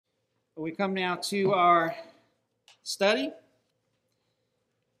We come now to our study,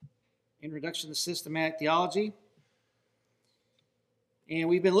 Introduction to Systematic Theology. And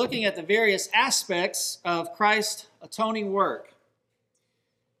we've been looking at the various aspects of Christ's atoning work.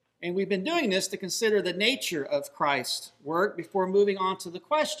 And we've been doing this to consider the nature of Christ's work before moving on to the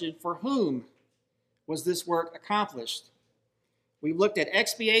question, for whom was this work accomplished? We've looked at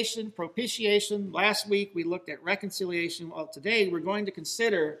expiation, propitiation. Last week we looked at reconciliation. Well, today we're going to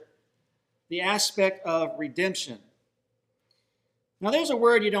consider the aspect of redemption. Now, there's a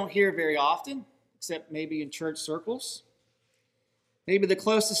word you don't hear very often, except maybe in church circles. Maybe the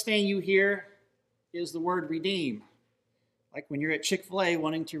closest thing you hear is the word redeem, like when you're at Chick-fil-A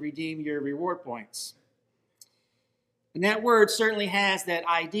wanting to redeem your reward points. And that word certainly has that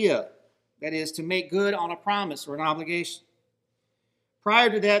idea, that is, to make good on a promise or an obligation. Prior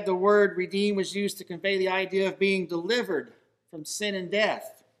to that, the word redeem was used to convey the idea of being delivered from sin and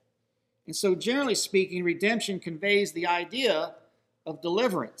death. And so, generally speaking, redemption conveys the idea of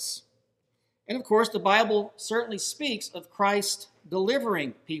deliverance. And of course, the Bible certainly speaks of Christ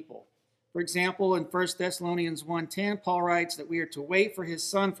delivering people. For example, in 1 Thessalonians 1:10, Paul writes that we are to wait for his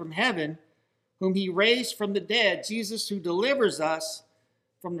Son from heaven, whom he raised from the dead, Jesus, who delivers us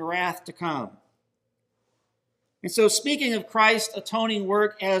from the wrath to come. And so, speaking of Christ's atoning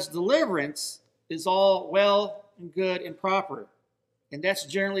work as deliverance is all well and good and proper. And that's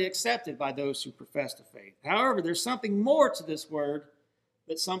generally accepted by those who profess the faith. However, there's something more to this word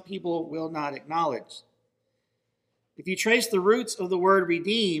that some people will not acknowledge. If you trace the roots of the word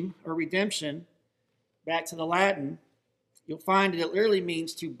redeem or redemption back to the Latin, you'll find that it literally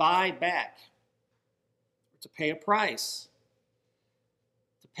means to buy back, or to pay a price,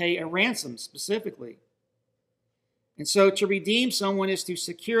 to pay a ransom specifically. And so to redeem someone is to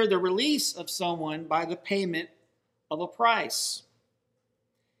secure the release of someone by the payment of a price.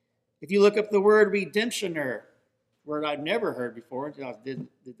 If you look up the word redemptioner, word I've never heard before until I did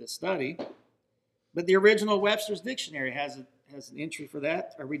this study, but the original Webster's Dictionary has an entry for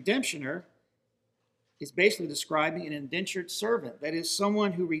that. A redemptioner is basically describing an indentured servant. That is,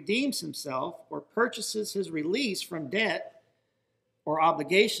 someone who redeems himself or purchases his release from debt or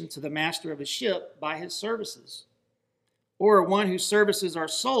obligation to the master of a ship by his services, or one whose services are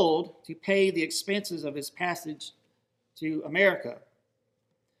sold to pay the expenses of his passage to America.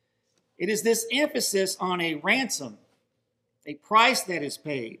 It is this emphasis on a ransom, a price that is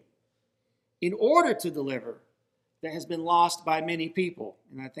paid in order to deliver, that has been lost by many people,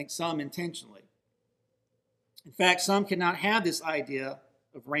 and I think some intentionally. In fact, some cannot have this idea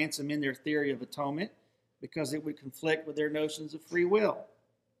of ransom in their theory of atonement because it would conflict with their notions of free will.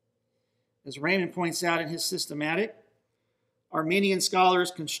 As Raymond points out in his systematic, Arminian scholars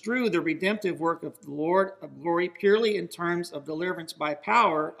construe the redemptive work of the Lord of glory purely in terms of deliverance by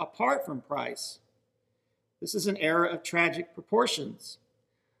power apart from price. This is an error of tragic proportions.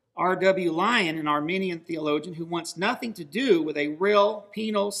 R.W. Lyon, an Arminian theologian who wants nothing to do with a real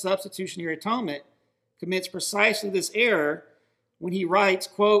penal substitutionary atonement, commits precisely this error when he writes,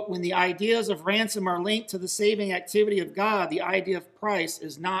 quote, "When the ideas of ransom are linked to the saving activity of God, the idea of price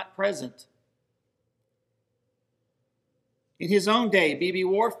is not present." In his own day, B.B.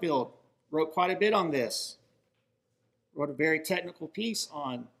 Warfield wrote quite a bit on this, wrote a very technical piece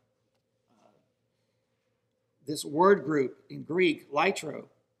on this word group in Greek, litro,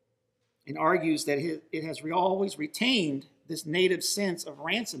 and argues that it has always retained this native sense of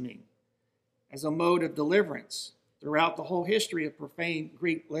ransoming as a mode of deliverance throughout the whole history of profane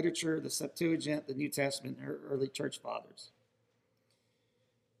Greek literature, the Septuagint, the New Testament, and early church fathers.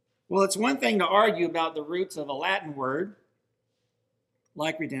 Well, it's one thing to argue about the roots of a Latin word,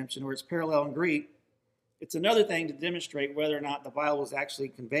 like redemption, or its parallel in Greek. It's another thing to demonstrate whether or not the Bible is actually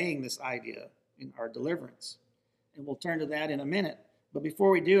conveying this idea in our deliverance. And we'll turn to that in a minute. But before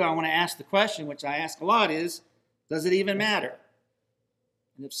we do, I want to ask the question, which I ask a lot, is, does it even matter?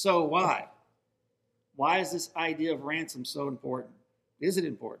 And if so, why? Why is this idea of ransom so important? Is it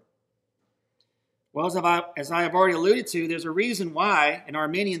important? Well, as I have already alluded to, there's a reason why an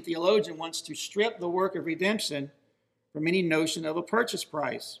Arminian theologian wants to strip the work of redemption from any notion of a purchase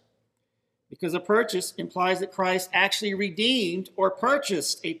price. Because a purchase implies that Christ actually redeemed or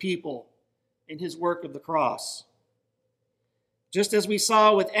purchased a people in his work of the cross. Just as we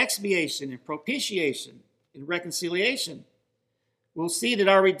saw with expiation and propitiation and reconciliation, we'll see that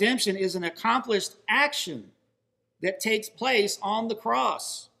our redemption is an accomplished action that takes place on the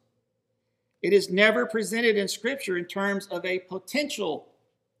cross. It is never presented in Scripture in terms of a potential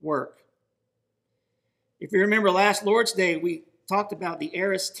work. If you remember last Lord's Day, we talked about the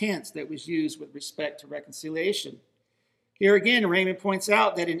aorist tense that was used with respect to reconciliation. Here again, Raymond points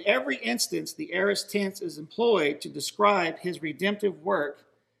out that in every instance, the aorist tense is employed to describe his redemptive work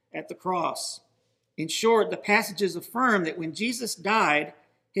at the cross. In short, the passages affirm that when Jesus died,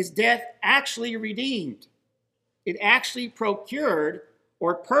 his death actually redeemed. It actually procured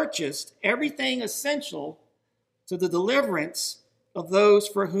or purchased everything essential to the deliverance of those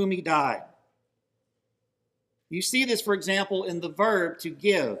for whom he died. You see this, for example, in the verb to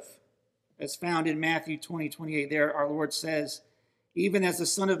give, as found in Matthew 20:28. There, our Lord says, even as the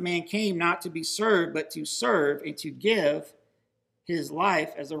Son of Man came not to be served, but to serve and to give his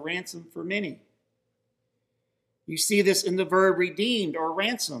life as a ransom for many. You see this in the verb redeemed or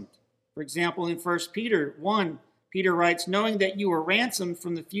ransomed. For example, in 1 Peter 1, Peter writes, knowing that you were ransomed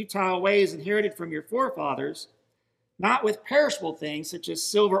from the futile ways inherited from your forefathers, not with perishable things such as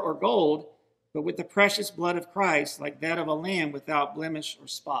silver or gold, but with the precious blood of Christ, like that of a lamb without blemish or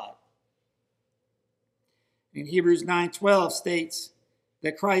spot. In Hebrews 9:12 states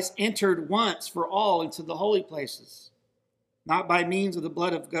that Christ entered once for all into the holy places, not by means of the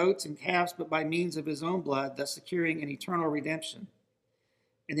blood of goats and calves, but by means of his own blood, thus securing an eternal redemption.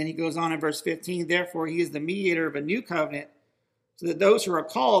 And then he goes on in verse 15, therefore he is the mediator of a new covenant, so that those who are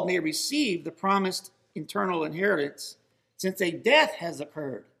called may receive the promised eternal inheritance, since a death has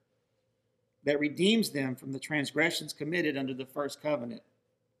occurred that redeems them from the transgressions committed under the first covenant.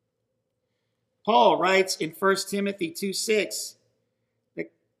 Paul writes in 1 Timothy 2:6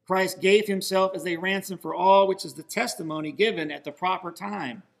 that Christ gave himself as a ransom for all, which is the testimony given at the proper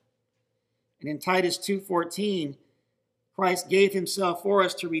time. And in Titus 2:14, Christ gave himself for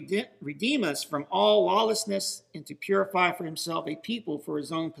us to redeem us from all lawlessness and to purify for himself a people for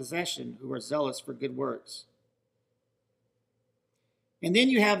his own possession who are zealous for good works. And then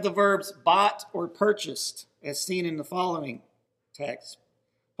you have the verbs bought or purchased, as seen in the following text.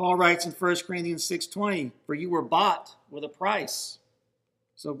 Paul writes in 1 Corinthians 6:20, for you were bought with a price,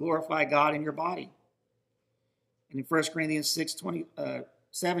 so glorify God in your body. And in 1 Corinthians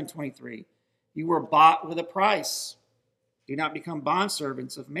 7:23, you were bought with a price. Do not become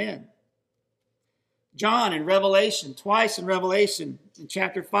bondservants of men. John in Revelation, twice in Revelation, in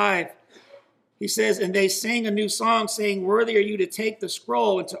chapter 5, he says, and they sang a new song, saying, worthy are you to take the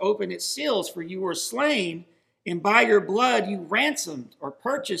scroll and to open its seals, for you were slain, and by your blood you ransomed or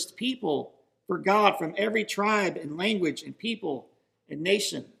purchased people for God from every tribe and language and people and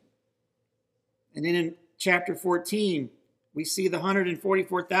nation. And then in chapter 14, we see the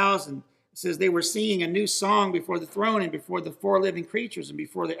 144,000. It says they were singing a new song before the throne and before the four living creatures and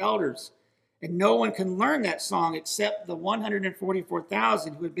before the elders. And no one can learn that song except the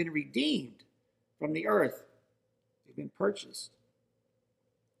 144,000 who have been redeemed from the earth. They've been purchased.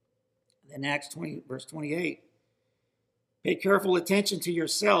 Then Acts 20, verse 28. Pay careful attention to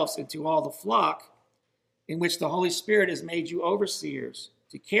yourselves and to all the flock in which the Holy Spirit has made you overseers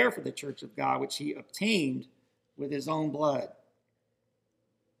to care for the church of God, which he obtained with his own blood.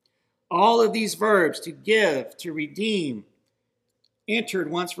 All of these verbs, to give, to redeem,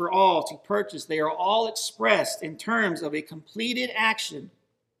 entered once for all, to purchase, they are all expressed in terms of a completed action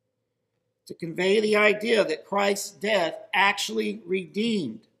to convey the idea that Christ's death actually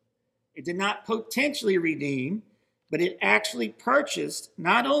redeemed. It did not potentially redeem, but it actually purchased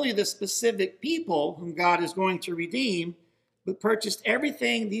not only the specific people whom God is going to redeem, but purchased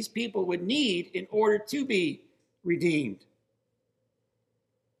everything these people would need in order to be redeemed.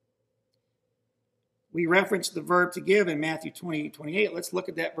 We referenced the verb to give in Matthew 20:28. Let's look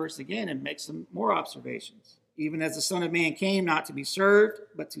at that verse again and make some more observations. Even as the Son of Man came not to be served,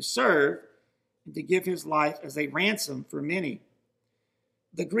 but to serve, and to give his life as a ransom for many.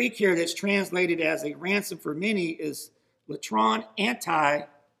 The Greek here that's translated as a ransom for many is latron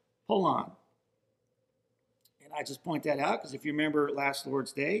anti-polon. And I just point that out because if you remember last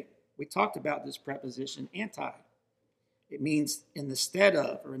Lord's Day, we talked about this preposition anti. It means in the stead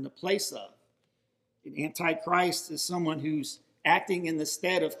of or in the place of. An antichrist is someone who's acting in the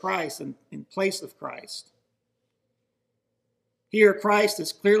stead of Christ and in place of Christ. Here, Christ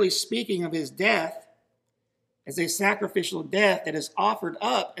is clearly speaking of his death as a sacrificial death that is offered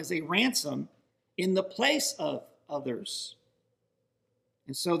up as a ransom in the place of others.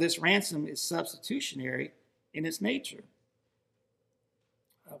 And so this ransom is substitutionary in its nature.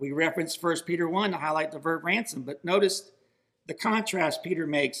 We referenced 1 Peter 1 to highlight the verb ransom, but notice the contrast Peter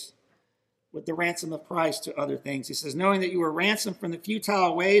makes with the ransom of Christ to other things. He says, knowing that you were ransomed from the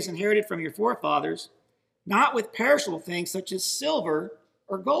futile ways inherited from your forefathers, not with perishable things such as silver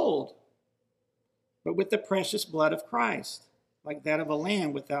or gold, but with the precious blood of Christ, like that of a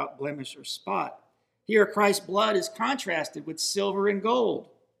lamb without blemish or spot. Here, Christ's blood is contrasted with silver and gold.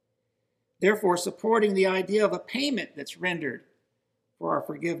 therefore supporting the idea of a payment that's rendered for our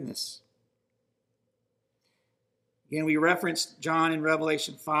forgiveness. Again, we referenced John in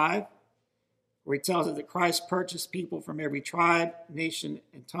Revelation 5, where he tells us that Christ purchased people from every tribe, nation,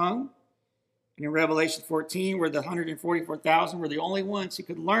 and tongue. And in Revelation 14, where the 144,000 were the only ones who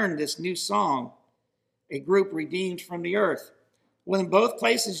could learn this new song, a group redeemed from the earth. Well, in both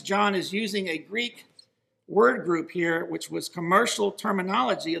places, John is using a Greek word group here, which was commercial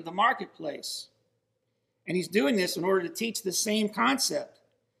terminology of the marketplace. And he's doing this in order to teach the same concept,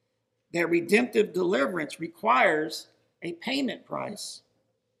 that redemptive deliverance requires a payment price.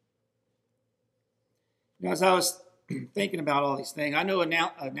 Now, as I was thinking about all these things, I know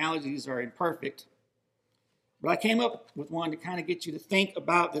analogies are imperfect, but I came up with one to kind of get you to think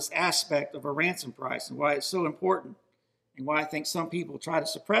about this aspect of a ransom price and why it's so important and why I think some people try to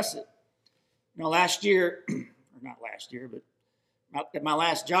suppress it. You know, last year, or not last year, but at my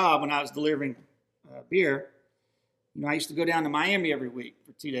last job when I was delivering beer, you know, I used to go down to Miami every week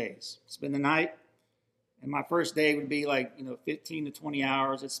for 2 days, spend the night. And my first day would be like, 15 to 20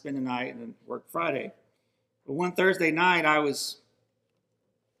 hours. I'd spend the night and then work Friday. But one Thursday night, there was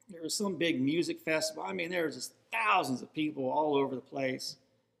some big music festival. I mean, there was just thousands of people all over the place.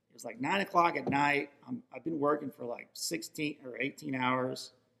 It was like 9 o'clock at night. I've been working for like 16 or 18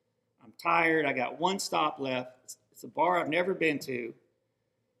 hours. I'm tired. I got one stop left. It's a bar I've never been to.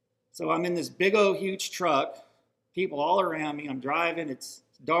 So I'm in this big old huge truck, people all around me. I'm driving. It's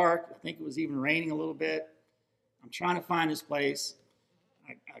dark. I think it was even raining a little bit. I'm trying to find this place.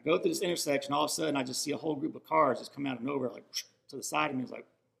 I go through this intersection. All of a sudden, I just see a whole group of cars just come out of nowhere, like to the side of me. It's like,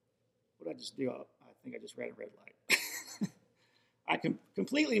 what did I just do? I think I just ran a red light. I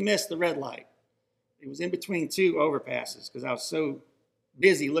completely missed the red light. It was in between two overpasses because I was so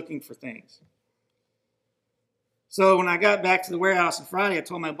busy looking for things. So when I got back to the warehouse on Friday, I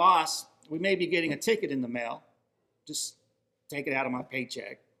told my boss, we may be getting a ticket in the mail. Just take it out of my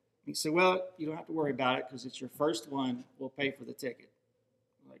paycheck. He said, well, you don't have to worry about it because it's your first one. We'll pay for the ticket.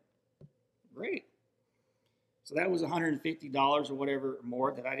 I'm like, great. So that was $150 or whatever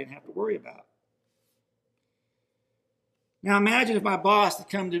more that I didn't have to worry about. Now imagine if my boss had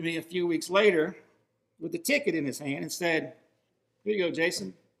come to me a few weeks later with the ticket in his hand and said, here you go,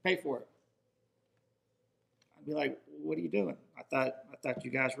 Jason, pay for it. I'd be like, what are you doing? I thought you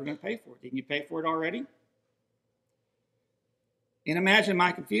guys were going to pay for it. Didn't you pay for it already? And imagine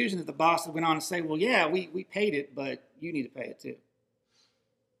my confusion if the boss went on to say, well, yeah, we paid it, but you need to pay it too.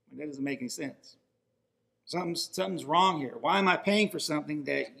 That doesn't make any sense. Something's wrong here. Why am I paying for something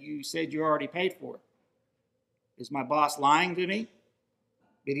that you said you already paid for? Is my boss lying to me?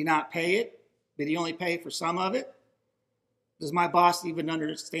 Did he not pay it? Did he only pay for some of it? Does my boss even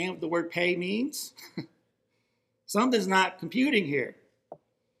understand what the word pay means? Something's not computing here.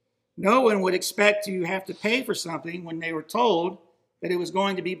 No one would expect to have to pay for something when they were told that it was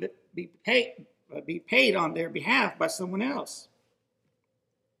going to be paid on their behalf by someone else.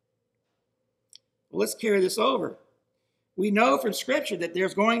 Well, let's carry this over. We know from Scripture that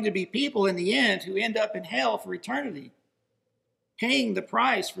there's going to be people in the end who end up in hell for eternity, paying the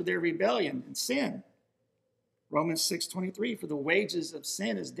price for their rebellion and sin. Romans 6:23, for the wages of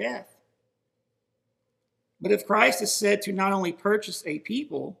sin is death. But if Christ is said to not only purchase a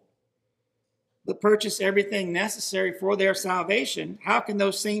people, but purchase everything necessary for their salvation, how can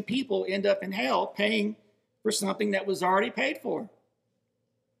those same people end up in hell paying for something that was already paid for?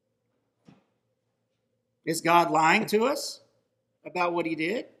 Is God lying to us about what he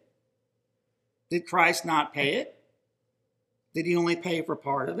did? Did Christ not pay it? Did he only pay for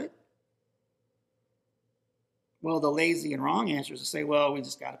part of it? Well, the lazy and wrong answer is to say, well, we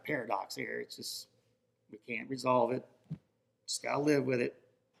just got a paradox here. It's just, we can't resolve it. Just got to live with it.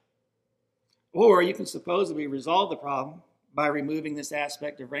 Or you can supposedly resolve the problem by removing this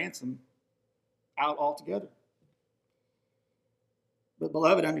aspect of ransom out altogether. But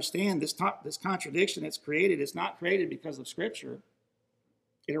beloved, understand this contradiction that's created is not created because of Scripture.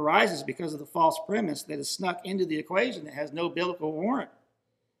 It arises because of the false premise that is snuck into the equation that has no biblical warrant.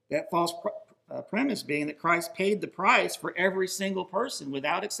 That false premise being that Christ paid the price for every single person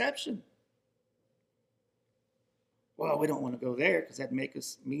without exception. Well, we don't want to go there because that'd make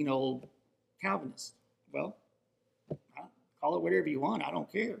us mean old Calvinists. Well, call it whatever you want. I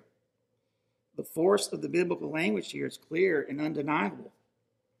don't care. The force of the biblical language here is clear and undeniable.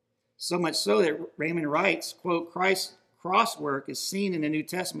 So much so that Raymond writes, quote, Christ's cross work is seen in the New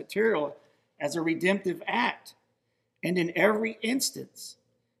Testament material as a redemptive act. And in every instance,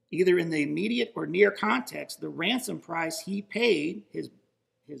 either in the immediate or near context, the ransom price he paid, his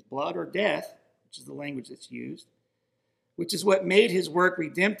blood or death, which is the language that's used, which is what made his work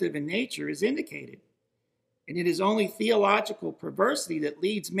redemptive in nature, is indicated. And it is only theological perversity that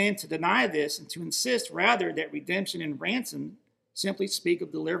leads men to deny this and to insist rather that redemption and ransom simply speak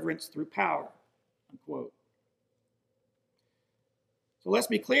of deliverance through power, unquote. So let's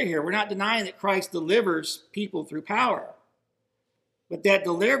be clear here. We're not denying that Christ delivers people through power, but that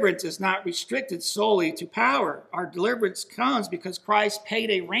deliverance is not restricted solely to power. Our deliverance comes because Christ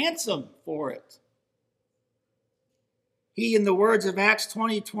paid a ransom for it. He, in the words of Acts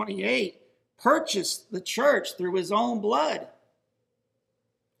 20:28, purchased the church through his own blood.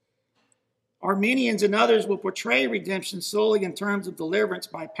 Arminians and others will portray redemption solely in terms of deliverance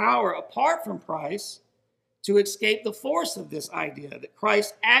by power apart from price to escape the force of this idea that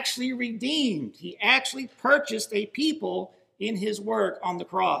Christ actually redeemed. He actually purchased a people in his work on the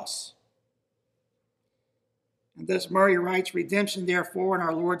cross. And thus Murray writes, redemption, therefore, in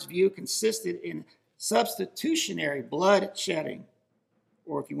our Lord's view, consisted in substitutionary blood shedding.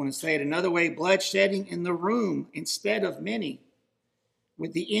 Or if you want to say it another way, blood shedding in the room instead of many,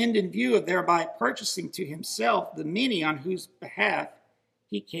 with the end in view of thereby purchasing to himself the many on whose behalf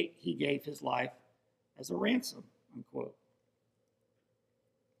he gave his life as a ransom, unquote.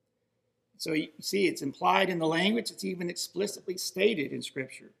 So you see, it's implied in the language. It's even explicitly stated in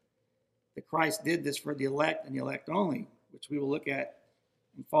Scripture that Christ did this for the elect and the elect only, which we will look at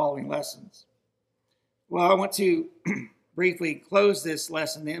in following lessons. Well, I want to briefly close this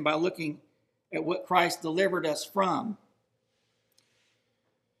lesson then by looking at what Christ delivered us from.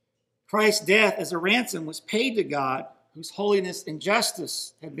 Christ's death as a ransom was paid to God, whose holiness and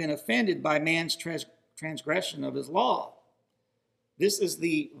justice had been offended by man's transgression of his law. This is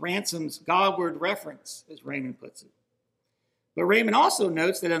the ransom's Godward reference, as Raymond puts it. But Raymond also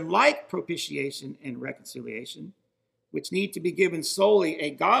notes that unlike propitiation and reconciliation, which need to be given solely a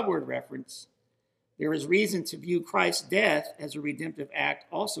Godward reference, there is reason to view Christ's death as a redemptive act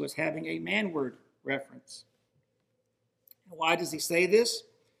also as having a manward reference. Why does he say this?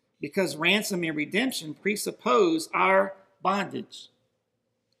 Because ransom and redemption presuppose our bondage.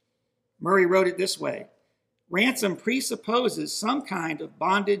 Murray wrote it this way: ransom presupposes some kind of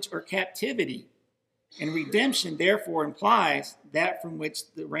bondage or captivity, and redemption therefore implies that from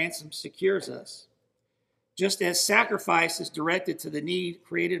which the ransom secures us. Just as sacrifice is directed to the need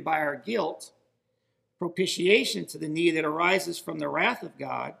created by our guilt, propitiation to the need that arises from the wrath of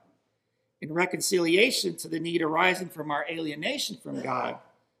God, and reconciliation to the need arising from our alienation from God,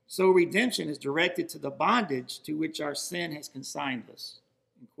 so redemption is directed to the bondage to which our sin has consigned us,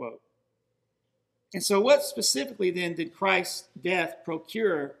 unquote. And so what specifically then did Christ's death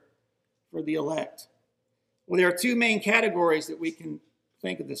procure for the elect? Well, there are two main categories that we can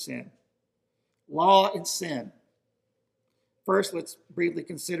think of this in: law and sin. First, let's briefly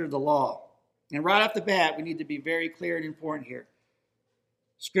consider the law. And right off the bat, we need to be very clear and important here.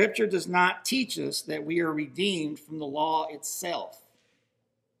 Scripture does not teach us that we are redeemed from the law itself.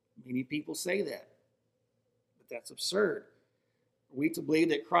 Many people say that, but that's absurd. Are we to believe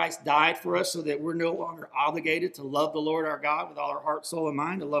that Christ died for us so that we're no longer obligated to love the Lord our God with all our heart, soul, and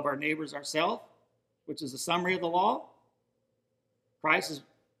mind, to love our neighbors ourselves, which is the summary of the law? Christ is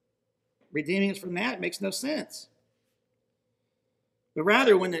redeeming us from that. It makes no sense. But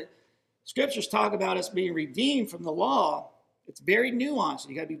rather, when the Scriptures talk about us being redeemed from the law, it's very nuanced.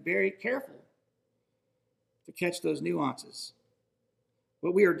 You got to be very careful to catch those nuances.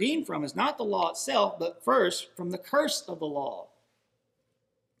 What we are redeemed from is not the law itself, but first from the curse of the law.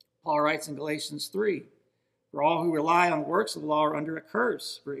 Paul writes in Galatians 3, for all who rely on works of the law are under a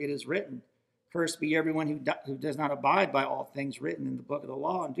curse, for it is written, cursed be everyone who does not abide by all things written in the book of the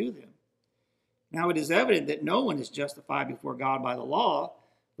law and do them. Now it is evident that no one is justified before God by the law,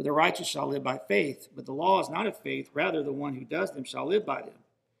 for the righteous shall live by faith. But the law is not of faith, rather the one who does them shall live by them.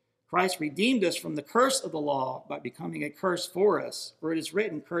 Christ redeemed us from the curse of the law by becoming a curse for us. For it is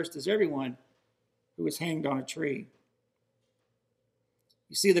written, cursed is everyone who is hanged on a tree.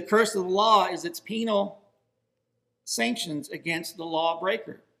 You see, the curse of the law is its penal sanctions against the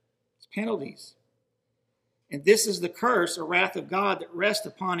lawbreaker. It's penalties. And this is the curse or wrath of God that rests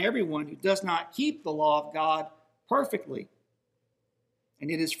upon everyone who does not keep the law of God perfectly.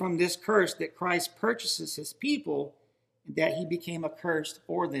 And it is from this curse that Christ purchases his people and that he became accursed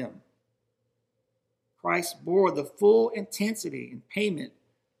for them. Christ bore the full intensity and payment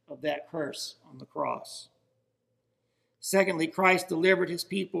of that curse on the cross. Secondly, Christ delivered his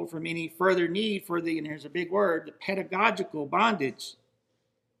people from any further need for and here's a big word, the pedagogical bondage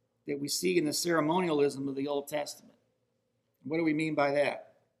that we see in the ceremonialism of the Old Testament. What do we mean by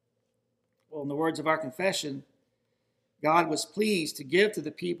that? Well, in the words of our confession, God was pleased to give to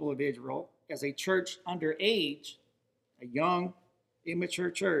the people of Israel as a church under age a young,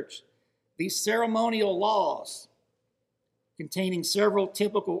 immature church, these ceremonial laws containing several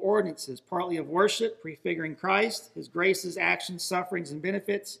typical ordinances, partly of worship, prefiguring Christ, his graces, actions, sufferings, and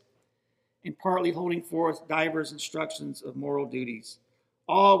benefits, and partly holding forth divers instructions of moral duties,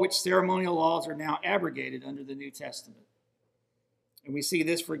 all which ceremonial laws are now abrogated under the New Testament. And we see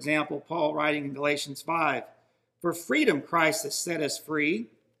this, for example, Paul writing in Galatians 5, "For freedom Christ has set us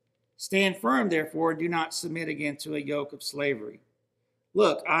free. Stand firm, therefore, and do not submit again to a yoke of slavery.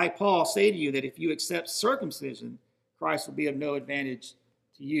 Look, I, Paul, say to you that if you accept circumcision, Christ will be of no advantage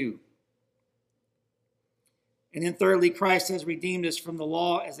to you." And then thirdly, Christ has redeemed us from the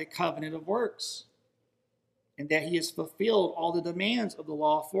law as a covenant of works, and that he has fulfilled all the demands of the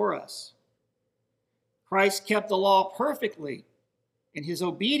law for us. Christ kept the law perfectly, and his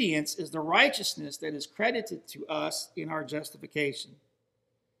obedience is the righteousness that is credited to us in our justification.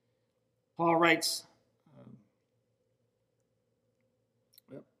 Paul writes,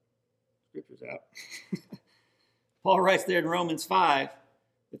 scripture's out. Paul writes there in Romans 5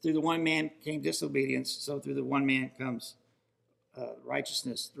 that through the one man came disobedience, so through the one man comes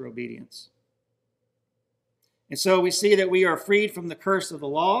righteousness through obedience. And so we see that we are freed from the curse of the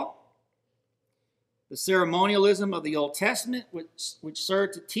law, the ceremonialism of the Old Testament, which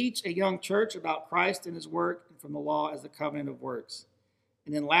served to teach a young church about Christ and his work, and from the law as the covenant of works.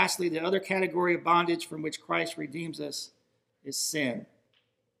 And then lastly, the other category of bondage from which Christ redeems us is sin.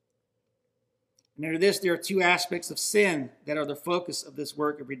 And under this, there are two aspects of sin that are the focus of this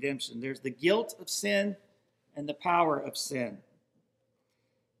work of redemption. There's the guilt of sin and the power of sin.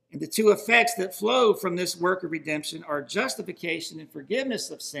 And the two effects that flow from this work of redemption are justification and forgiveness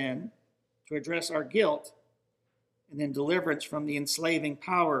of sin to address our guilt, and then deliverance from the enslaving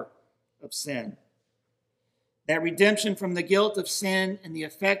power of sin. That redemption from the guilt of sin and the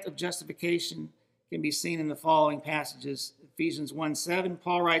effect of justification can be seen in the following passages. Ephesians 1:7,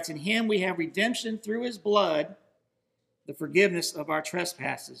 Paul writes, "In him we have redemption through his blood, the forgiveness of our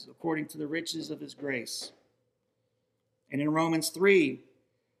trespasses, according to the riches of his grace." And in Romans 3,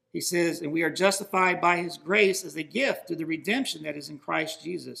 he says, "And we are justified by his grace as a gift through the redemption that is in Christ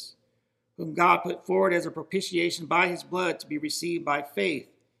Jesus, whom God put forward as a propitiation by his blood to be received by faith.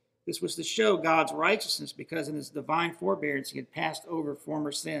 This was to show God's righteousness, because in his divine forbearance he had passed over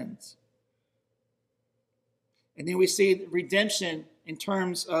former sins." And then we see redemption in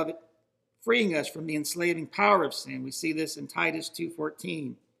terms of freeing us from the enslaving power of sin. We see this in Titus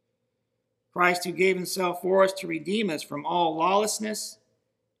 2:14. "Christ, who gave himself for us to redeem us from all lawlessness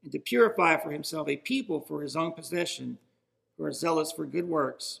and to purify for himself a people for his own possession, who are zealous for good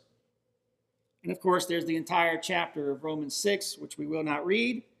works." And of course, there's the entire chapter of Romans 6, which we will not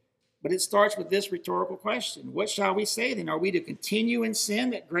read, but it starts with this rhetorical question: what shall we say then? Are we to continue in sin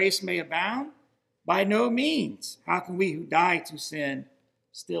that grace may abound? By no means. How can we who die to sin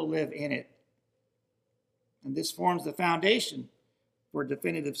still live in it? And this forms the foundation for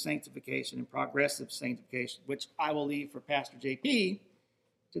definitive sanctification and progressive sanctification, which I will leave for Pastor JP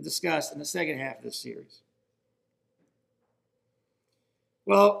to discuss in the second half of this series.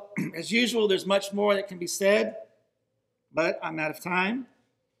 Well, as usual, there's much more that can be said, but I'm out of time.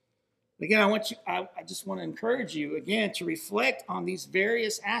 Again, I just want to encourage you again to reflect on these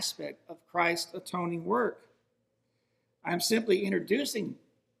various aspects of Christ's atoning work. I'm simply introducing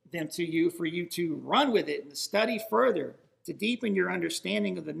them to you for you to run with it and to study further, to deepen your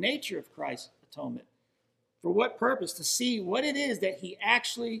understanding of the nature of Christ's atonement. For what purpose? To see what it is that he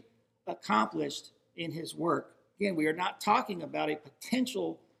actually accomplished in his work. Again, we are not talking about a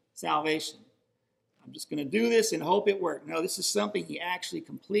potential salvation. I'm just going to do this and hope it worked. No, this is something he actually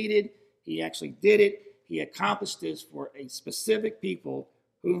completed. He actually did it. He accomplished this for a specific people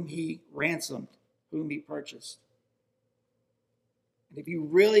whom he ransomed, whom he purchased. And if you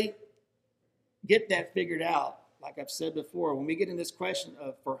really get that figured out, like I've said before, when we get in this question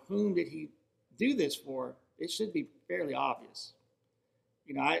of for whom did he do this for, it should be fairly obvious.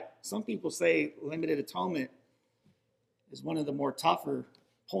 You know, some people say limited atonement is one of the more tougher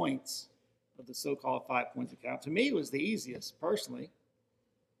points of the so-called 5 points of count. To me, it was the easiest, personally.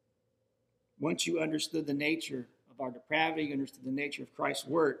 Once you understood the nature of our depravity, you understood the nature of Christ's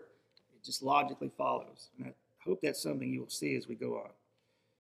work, it just logically follows. And I hope that's something you will see as we go on.